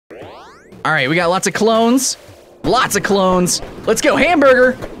All right, we got lots of clones. Lots of clones. Let's go,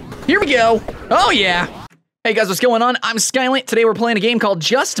 hamburger. Here we go. Oh, yeah. Hey, guys, what's going on? I'm Skylant. Today, we're playing a game called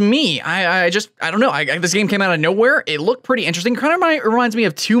Just Me. I don't know. This game came out of nowhere. It looked pretty interesting. Kind of reminds me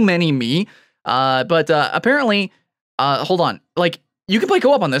of Too Many Me. But apparently, hold on. Like, you can play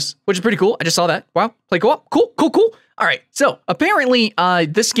co-op on this, which is pretty cool. I just saw that. Wow. Play co-op. Cool. All right. So, apparently,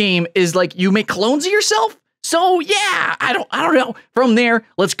 this game is like you make clones of yourself. So, yeah. I don't know. From there,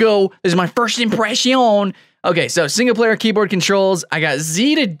 let's go. This is my first impression. Okay, so single player keyboard controls. I got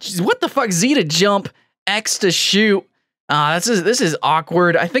Z to jump, X to shoot. This is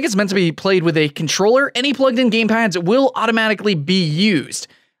awkward. I think it's meant to be played with a controller. Any plugged-in gamepads will automatically be used.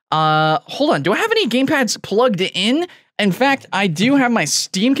 Hold on. Do I have any gamepads plugged in? In fact, I do have my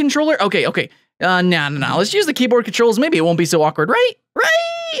Steam controller. Okay. No. Let's use the keyboard controls. Maybe it won't be so awkward, right?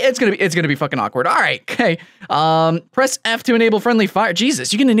 It's gonna be fucking awkward. All right. Okay. Press F to enable friendly fire.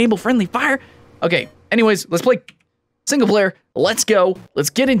 Jesus, you can enable friendly fire. Okay. Anyways, let's play single player. Let's go. Let's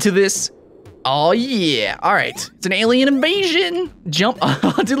get into this. Oh, yeah. All right. It's an alien invasion. Jump.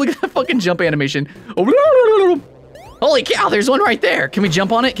 Dude, look at that fucking jump animation. Holy cow, there's one right there. Can we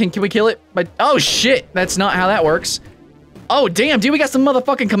jump on it? Can we kill it? But oh, shit. That's not how that works. Oh, damn, dude. We got some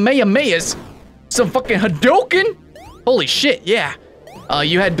motherfucking Kamehamehas. Some fucking Hadouken. Holy shit, yeah.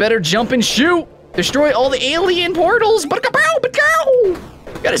 You had better jump and shoot. Destroy all the alien portals.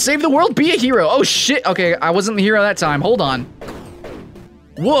 Gotta save the world, be a hero. Oh shit, okay, I wasn't the hero that time, hold on.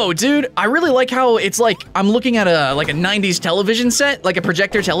 Whoa, dude, I really like how it's like, I'm looking at a 90s television set, like a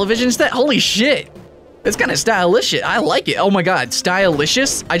projector television set. Holy shit, it's kind of stylish. I like it. Oh my god,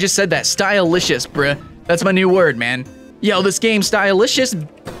 stylicious? I just said that, stylicious, bruh. That's my new word, man. Yo, this game's stylicious.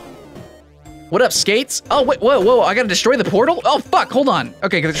 What up, skates? Oh, wait, whoa, I gotta destroy the portal? Oh, fuck, hold on.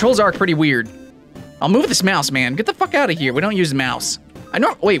 Okay, the controls are pretty weird. I'll move this mouse, man. Get the fuck out of here, we don't use the mouse. I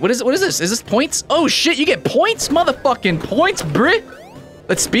know. Wait, what is this? Is this points? Oh shit, you get points? Motherfucking points, Brit.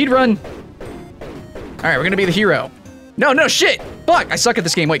 Let's speed run. All right, we're gonna be the hero. No, shit. Fuck, I suck at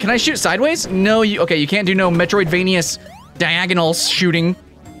this game. Wait, can I shoot sideways? No, okay, you can't do no Metroidvanious diagonal shooting.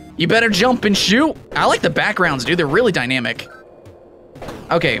 You better jump and shoot. I like the backgrounds, dude. They're really dynamic.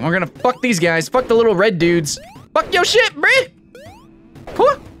 Okay, we're gonna fuck these guys. Fuck the little red dudes. Fuck your shit, Brit.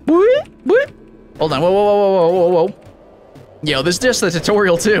 Hold on, whoa. Yo, this is just the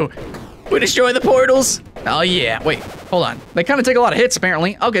tutorial too. We destroy the portals. Oh yeah, wait, hold on. They kind of take a lot of hits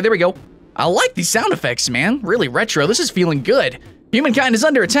apparently. Okay, there we go. I like these sound effects, man. Really retro, this is feeling good. Humankind is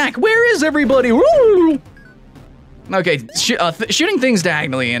under attack. Where is everybody? Woo! Okay, shooting things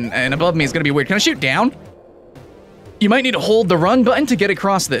diagonally and above me is gonna be weird. Can I shoot down? You might need to hold the run button to get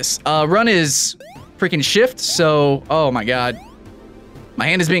across this. Run is freaking shift, so, oh my God. My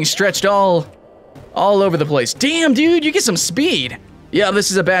hand is being stretched all over the place. Damn, dude, you get some speed. Yeah,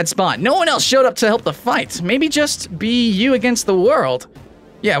 this is a bad spot. No one else showed up to help the fight. Maybe just be you against the world.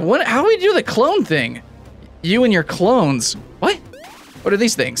 Yeah, how do we do the clone thing? You and your clones. What? What are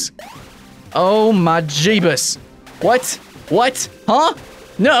these things? Oh my jeebus. What? Huh?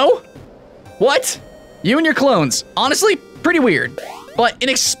 No. What? You and your clones. Honestly, pretty weird, but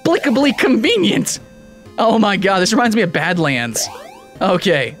inexplicably convenient. Oh my God, this reminds me of Badlands.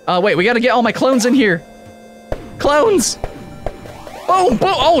 Okay, wait, we gotta get all my clones in here. Clones! Boom,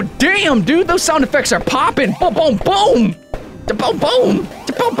 boom, oh damn, dude, those sound effects are popping. Boom, boom, boom! Da-boom, boom!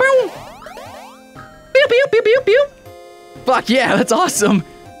 Da-boom, boom! Pew, pew, pew, pew, pew! Fuck yeah, that's awesome.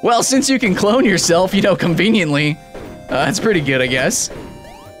 Well, since you can clone yourself, you know, conveniently, that's pretty good, I guess.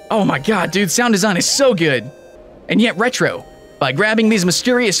 Oh my God, dude, sound design is so good. And yet retro. By grabbing these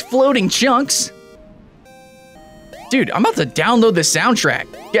mysterious floating chunks. Dude, I'm about to download the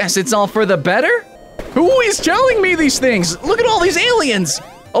soundtrack. Guess it's all for the better? Who is telling me these things? Look at all these aliens.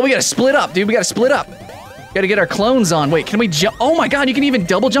 Oh, we gotta split up, dude. We gotta split up. Gotta get our clones on. Wait, can we jump? Oh my God, you can even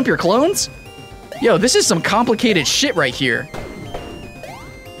double jump your clones? Yo, this is some complicated shit right here.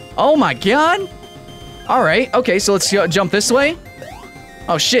 Oh my God. All right, okay, so let's jump this way.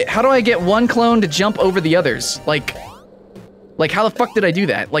 Oh shit, how do I get one clone to jump over the others? Like how the fuck did I do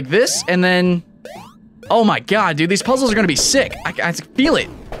that? Like this, and then... Oh my God, dude, these puzzles are gonna be sick. I feel it.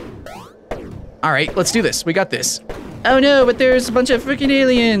 All right, let's do this. We got this. Oh no, but there's a bunch of freaking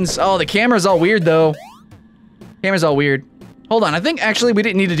aliens. Oh, the camera's all weird though. Camera's all weird. Hold on, I think actually we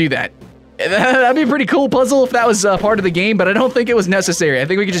didn't need to do that. That'd be a pretty cool puzzle if that was part of the game, but I don't think it was necessary. I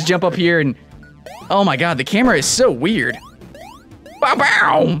think we could just jump up here and... Oh my God, the camera is so weird. Bow,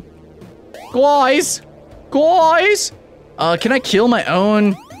 bow. Guys. Can I kill my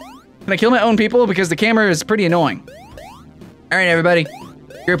own... Can I kill my own people? Because the camera is pretty annoying. All right, everybody.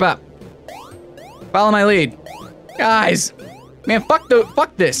 Group up. Follow my lead. Guys. Man, fuck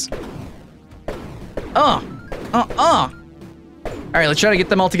this. All right, let's try to get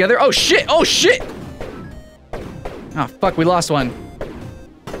them all together. Oh, shit. Oh, shit. Oh, fuck, we lost one.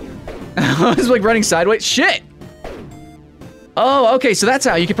 I was like running sideways. Shit. Oh, okay, so that's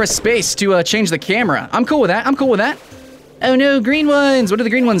how you can press space to change the camera. I'm cool with that. I'm cool with that. Oh no, green ones. What do the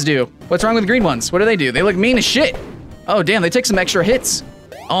green ones do? What's wrong with the green ones? What do? They look mean as shit. Oh, damn, they take some extra hits.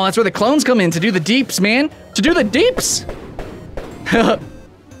 Oh, that's where the clones come in to do the deeps, man. To do the deeps.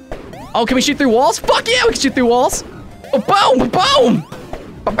 Oh, can we shoot through walls? Fuck yeah, we can shoot through walls. Oh, boom, boom,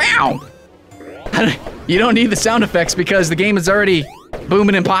 ba-bow. You don't need the sound effects because the game is already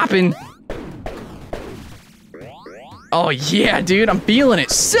booming and popping. Oh yeah, dude, I'm feeling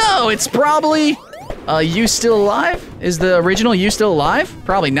it. So it's probably You Still Alive? Is the original You Still Alive?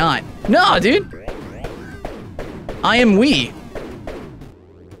 Probably not. No, dude. I Am We.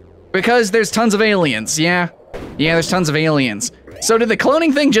 Because there's tons of aliens, yeah. Yeah, there's tons of aliens. So did the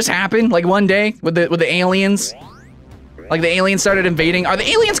cloning thing just happen, like one day, with the aliens? Like the aliens started invading? Are the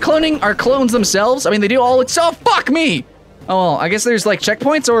aliens cloning our clones themselves? I mean, they do all, so fuck me! Oh, well, I guess there's like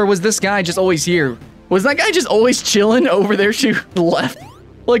checkpoints, or was this guy just always here? Was that guy just always chilling over there to the left?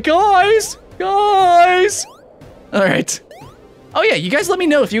 Like, guys! Guys! Alright. Oh yeah, you guys let me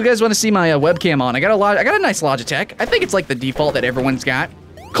know if you guys want to see my webcam on. I got a nice Logitech. I think it's like the default that everyone's got.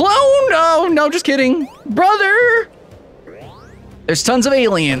 Clone! No, no, just kidding. Brother! There's tons of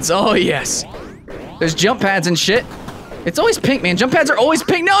aliens. Oh, yes. There's jump pads and shit. It's always pink, man. Jump pads are always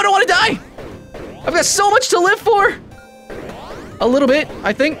pink. No, I don't want to die. I've got so much to live for. A little bit,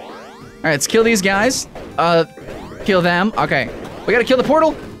 I think. All right, let's kill these guys. Kill them. Okay. We gotta kill the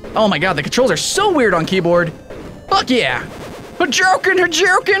portal. Oh my god, the controls are so weird on keyboard. Fuck yeah.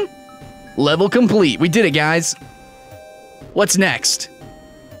 Hadouken. Level complete. We did it, guys. What's next?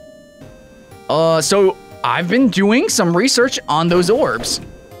 So I've been doing some research on those orbs.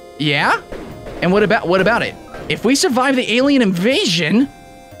 Yeah? And what about it? If we survive the alien invasion,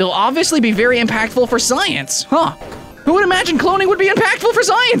 they'll obviously be very impactful for science. Huh. Who would imagine cloning would be impactful for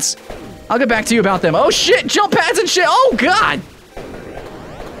science? I'll get back to you about them. Oh shit, jump pads and shit. Oh god.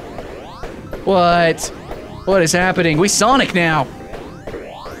 What? What is happening? We Sonic now.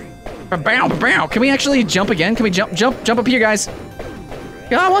 Bow, bow. Can we actually jump again? Can we jump up here, guys?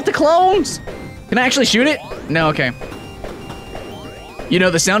 I want the clones. Can I actually shoot it? No, okay. You know,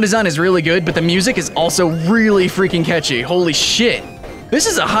 the sound design is really good, but the music is also really freaking catchy. Holy shit. This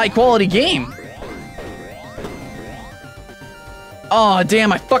is a high quality game. Oh,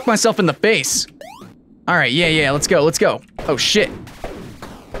 damn, I fucked myself in the face. All right, yeah, let's go. Oh, shit.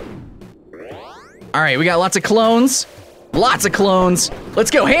 All right, we got lots of clones. Lots of clones. Let's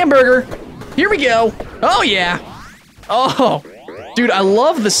go, hamburger. Here we go. Oh, yeah. Oh, dude, I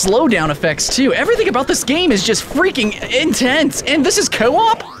love the slowdown effects, too. Everything about this game is just freaking intense. And this is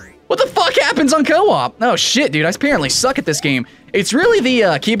co-op? What the fuck happens on co-op? Oh, shit, dude, I apparently suck at this game. It's really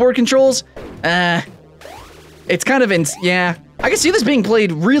the keyboard controls. It's kind of, yeah. I can see this being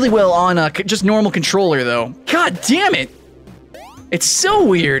played really well on just normal controller, though. God damn it. It's so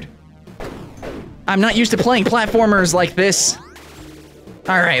weird. I'm not used to playing platformers like this.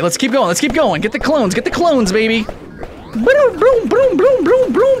 All right, let's keep going. Get the clones, baby. Boom, boom, boom, boom,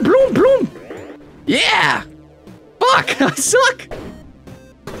 boom, boom, boom, boom. Yeah. Fuck, I suck.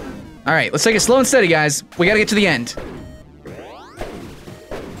 All right, let's take it slow and steady, guys. We gotta get to the end.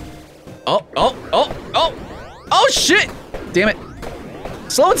 Oh, shit. Damn it.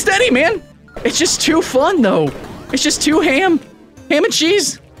 Slow and steady, man. It's just too fun, though. It's just too ham and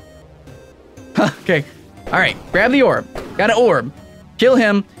cheese. Okay. All right, grab the orb. Got an orb. Kill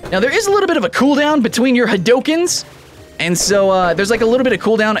him. Now, there is a little bit of a cooldown between your Hadoukens. And so, there's like a little bit of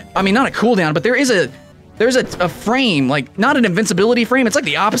cooldown. I mean, not a cooldown, but there's a frame, like, not an invincibility frame. It's like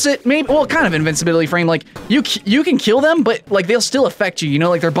the opposite, maybe. Well, kind of invincibility frame. Like, you can kill them, but, like, they'll still affect you. You know,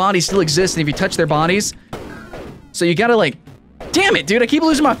 like, their bodies still exist, and if you touch their bodies. So you gotta, like, damn it, dude. I keep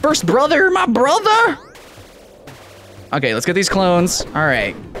losing my first brother. My brother. Okay, let's get these clones. All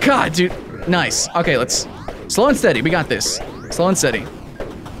right. God, dude. Nice. Okay, let's slow and steady. We got this. Slow and steady.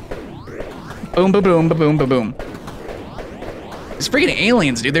 Boom, ba boom, ba boom, ba boom. These freaking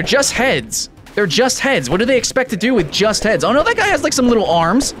aliens, dude. They're just heads. They're just heads. What do they expect to do with just heads? Oh no, that guy has like some little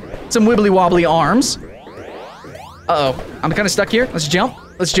arms. Some wibbly wobbly arms. Uh-oh. I'm kind of stuck here. Let's jump.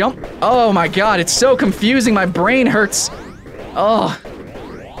 Let's jump. Oh my god, it's so confusing. My brain hurts. Oh.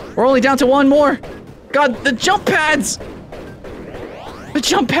 We're only down to one more. God, the jump pads! The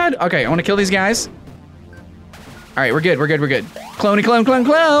jump pad! Okay, I want to kill these guys. Alright, we're good. Cloney, clone, clone,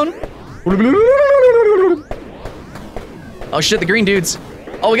 clone! Oh shit, the green dudes.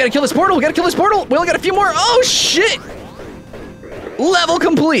 Oh, we gotta kill this portal! We only got a few more! Oh shit! Level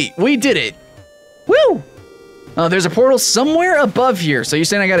complete! We did it! Woo! Oh, there's a portal somewhere above here. So you're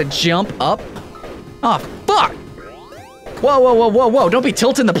saying I gotta jump up? Oh, fuck! Whoa, whoa, whoa, whoa, whoa. Don't be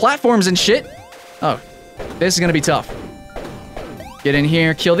tilting the platforms and shit. Oh, this is gonna be tough. Get in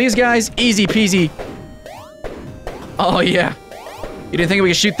here, kill these guys. Easy peasy. Oh, yeah. You didn't think we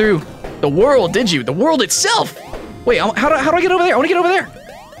could shoot through the world, did you? The world itself. Wait, how do I get over there? I wanna get over there. How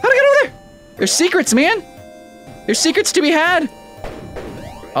do I get over there? There's secrets, man. There's secrets to be had.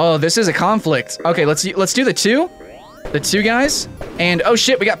 Oh, this is a conflict. Okay, let's do the two guys. And oh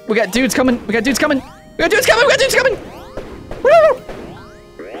shit, we got dudes coming. We got dudes coming. We got dudes coming. We got dudes coming. Woo!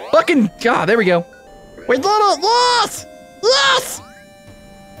 Fucking God, there we go. Wait, lost.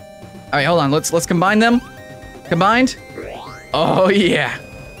 All right, hold on. Let's combine them. Combined. Oh yeah.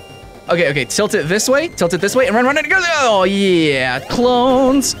 Okay. Tilt it this way. Tilt it this way, and run it. Go. Oh yeah,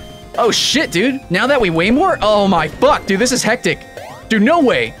 clones. Oh shit, dude. Now that we weigh more. Oh my fuck, dude. This is hectic. Dude, no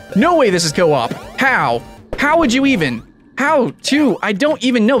way. No way this is co-op. How? How would you even? How to? I don't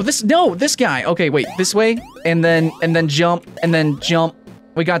even know. This guy. Okay, wait. This way, and then jump, and then jump.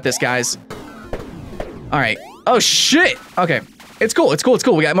 We got this, guys. All right. Oh shit. Okay. It's cool. It's cool. It's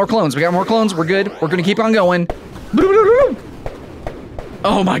cool. We got more clones. We got more clones. We're good. We're gonna keep on going.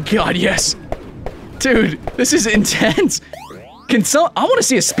 Oh my God, yes. Dude, this is intense. I want to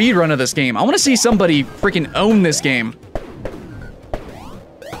see a speed run of this game. I want to see somebody freaking own this game.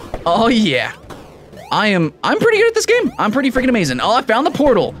 Oh yeah. I'm pretty good at this game. I'm pretty freaking amazing. Oh, I found the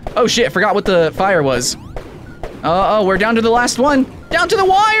portal. Oh shit, I forgot what the fire was. Oh, we're down to the last one. Down to the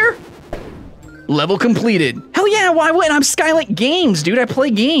wire. Level completed. Hell yeah, why wouldn't? I'm Skylight Games, dude. I play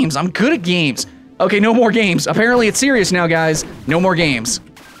games. I'm good at games. Okay, no more games. Apparently it's serious now, guys. No more games.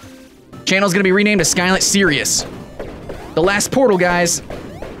 Channel's gonna be renamed to Skylight Serious. The last portal, guys.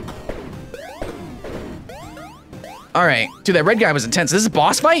 All right, dude, that red guy was intense. This is a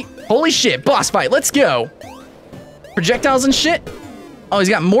boss fight? Holy shit, boss fight, let's go. Projectiles and shit. Oh, he's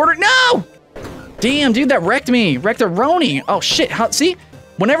got mortar, no! Damn, dude, that wrecked me. Wrecked a Roni. Oh shit, see?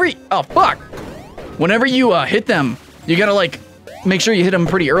 Oh fuck. Whenever you hit them, you gotta like, make sure you hit them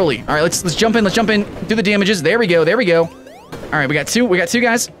pretty early. All right, let's jump in, do the damages. There we go. All right, we got two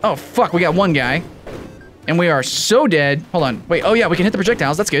guys. Oh fuck, we got one guy. And we are so dead. Hold on, wait, oh yeah, we can hit the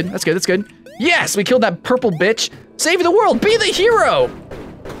projectiles. That's good. Yes, we killed that purple bitch. Save the world, be the hero.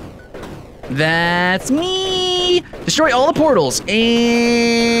 That's me. Destroy all the portals,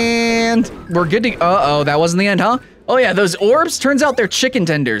 and we're good to, uh-oh, that wasn't the end, huh? Oh yeah, those orbs, turns out they're chicken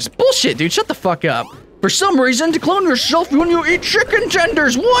tenders. Bullshit, dude, shut the fuck up. For some reason, to clone yourself when you eat chicken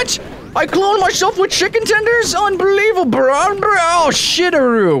tenders, what? I clone myself with chicken tenders? Unbelievable, bro. Oh,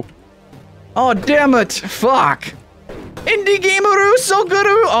 shitaroo. Oh, damn it, fuck. Indie gameroo, so good.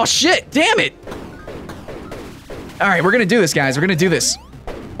 Oh shit, damn it. All right, we're gonna do this, guys. We're gonna do this.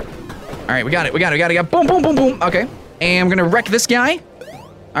 All right, we got it. Boom, boom, boom, boom. Okay, and I'm gonna wreck this guy.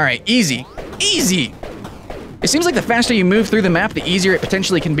 All right, easy. It seems like the faster you move through the map, the easier it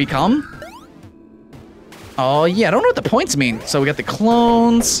potentially can become. Oh yeah, I don't know what the points mean. So we got the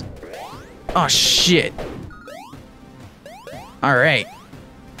clones. Oh shit. All right.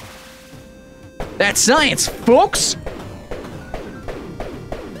 That's science, folks.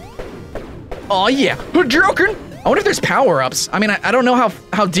 Oh yeah, Hadouken. I wonder if there's power-ups. I mean, I don't know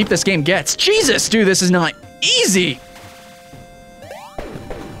how deep this game gets. Jesus, dude, this is not easy.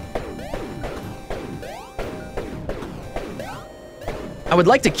 I would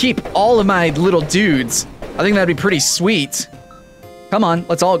like to keep all of my little dudes. I think that'd be pretty sweet. Come on,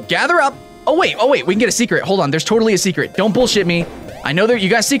 let's all gather up. Oh wait, we can get a secret. Hold on, there's totally a secret. Don't bullshit me. I know that you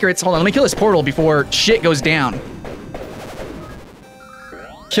got secrets. Hold on, let me kill this portal before shit goes down.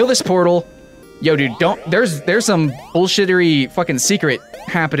 Kill this portal. Yo, dude, there's some bullshittery fucking secret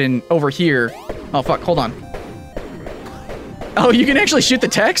happening over here. Oh, fuck, hold on. Oh, you can actually shoot the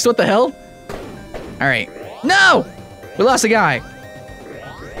text? What the hell? All right. No! We lost a guy.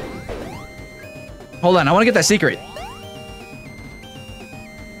 Hold on, I want to get that secret.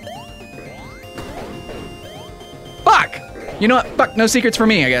 Fuck! You know what? Fuck, no secrets for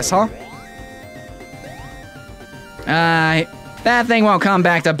me, I guess, huh? That thing won't come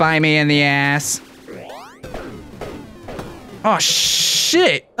back to bite me in the ass. Oh,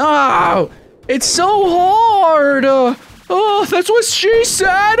 shit. Oh, it's so hard. Oh, that's what she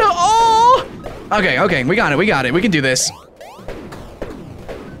said. Oh. Okay, we got it. We can do this.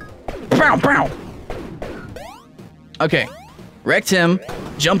 Pow, pow. Okay, wrecked him.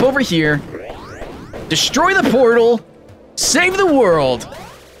 Jump over here. Destroy the portal. Save the world.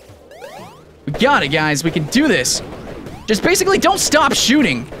 We got it, guys. We can do this. Just basically don't stop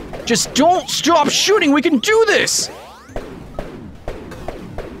shooting. Just don't stop shooting. We can do this.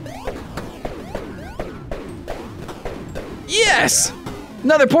 Yes!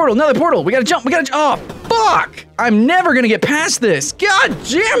 Another portal, another portal. We gotta jump, we gotta, oh, fuck! I'm never gonna get past this. God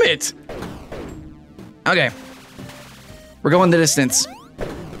damn it! Okay. We're going the distance.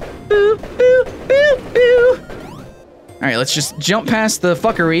 Boo, boo, boo, boo. All right, let's just jump past the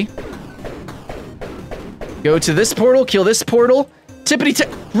fuckery. Go to this portal, kill this portal. Tippity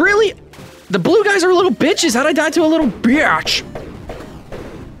tip. Really? The blue guys are little bitches. How'd I die to a little bitch?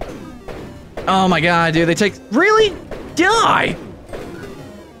 Oh my god, dude. They take. Really? Die!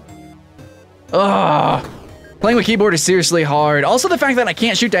 Ugh. Playing with keyboard is seriously hard. Also, the fact that I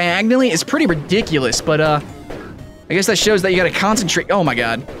can't shoot diagonally is pretty ridiculous, but, I guess that shows that you gotta concentrate. Oh my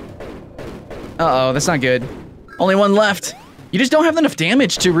god. Uh-oh, that's not good. Only one left. You just don't have enough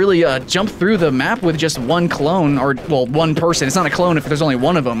damage to really jump through the map with just one clone, or, well, one person. It's not a clone if there's only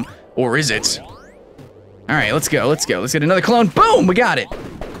one of them. Or is it? Alright, let's go, let's go. Let's get another clone. Boom! We got it!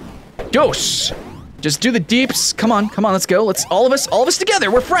 Dose! Just do the deeps. Come on, let's go. Let's, all of us together.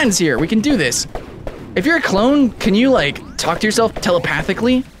 We're friends here. We can do this. If you're a clone, can you, like, talk to yourself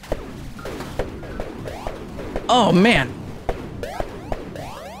telepathically? Oh, man.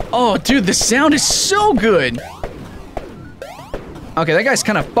 Oh, dude, the sound is so good! Okay, that guy's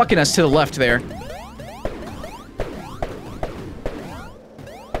kind of fucking us to the left there.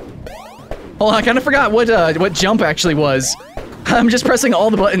 Hold on, I kind of forgot what jump actually was. I'm just pressing all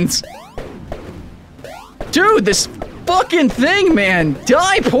the buttons. Dude, this fucking thing, man!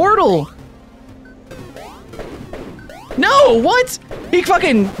 Die, portal! No, what? He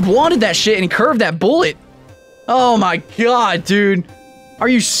fucking wanted that shit and curved that bullet. Oh my god, dude. Are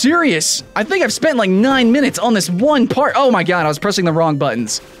you serious? I think I've spent like 9 minutes on this one part. Oh my god, I was pressing the wrong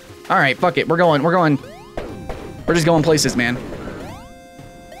buttons. All right, fuck it. We're just going places, man.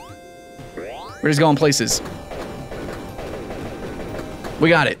 We're just going places. We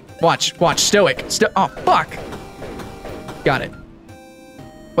got it. Watch, stoic. Oh, fuck. Got it.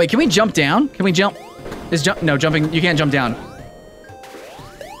 Wait, can we jump down? Can we jump? No, jumping, you can't jump down.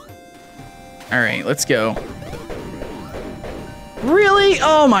 All right, let's go. Really?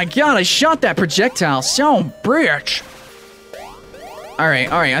 Oh my god, I shot that projectile so bitch.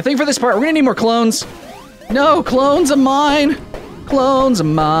 Alright, I think for this part, we're gonna need more clones. No, clones of mine. Clones of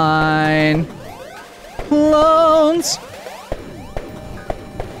mine. Clones.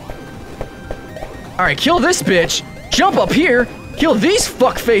 Alright, kill this bitch. Jump up here. Kill these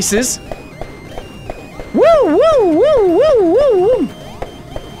fuck faces. Woo, woo, woo, woo, woo, woo.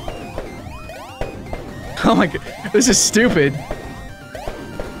 Oh my god, this is stupid.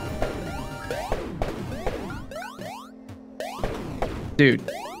 Dude.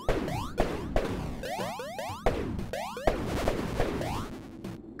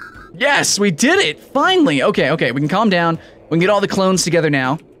 Yes, we did it! Finally! Okay, we can calm down. We can get all the clones together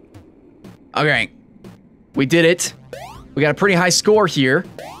now. Okay. We did it. We got a pretty high score here.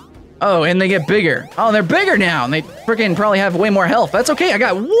 Oh, and they get bigger. Oh, they're bigger now, and they freaking probably have way more health. That's okay, I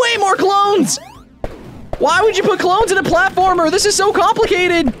got way more clones! Why would you put clones in a platformer? This is so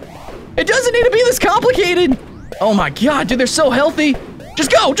complicated! It doesn't need to be this complicated! Oh my god, dude, they're so healthy!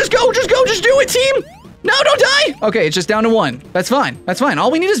 Just go, just do it, team! No, don't die! Okay, it's just down to 1. That's fine, all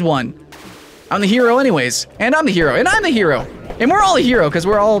we need is 1. I'm the hero anyways, and I'm the hero, and I'm the hero. And we're all a hero, because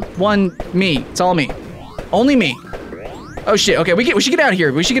we're all me. It's all me. Only me. Oh shit, okay, we should get out of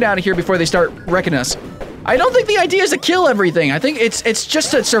here. We should get out of here before they start wrecking us. I don't think the idea is to kill everything. I think it's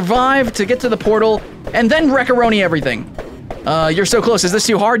just to survive, to get to the portal, and then wreck-a-roni everything. You're so close. Is this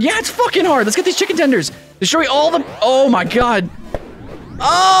too hard? Yeah, it's fucking hard. Let's get these chicken tenders. Destroy all the... Oh my god.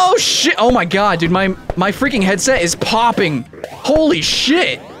 Oh shit. Oh my god, dude. My freaking headset is popping. Holy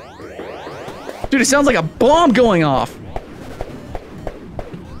shit. Dude, it sounds like a bomb going off.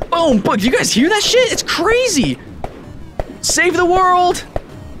 Boom. Do you guys hear that shit? It's crazy. Save the world.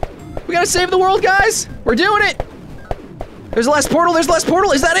 We gotta save the world, guys. We're doing it. There's the last portal. Is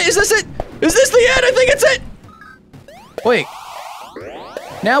that it? Is this it? Is this the end? I think it's it. Wait.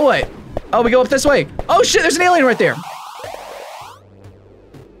 Now what? Oh, we go up this way. Oh shit, there's an alien right there.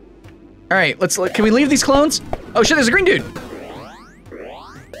 All right, can we leave these clones? Oh shit, there's a green dude.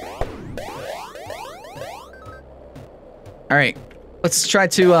 All right, let's try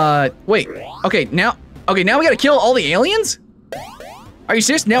to, wait. Okay, now we gotta kill all the aliens? Are you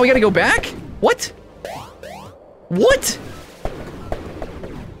serious? Now we gotta go back? What? What?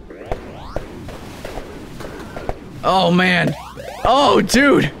 Oh man. Oh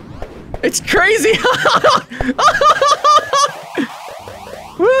dude. It's crazy.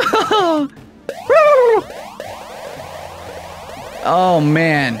 Oh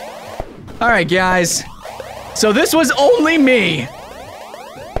man. All right guys. So this was only me.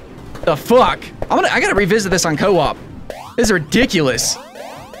 The fuck? I gotta revisit this on co-op. This is ridiculous.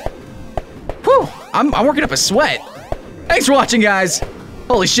 Whew, I'm working up a sweat. Thanks for watching, guys.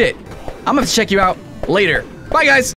 Holy shit. I'm gonna have to check you out later. Bye, guys.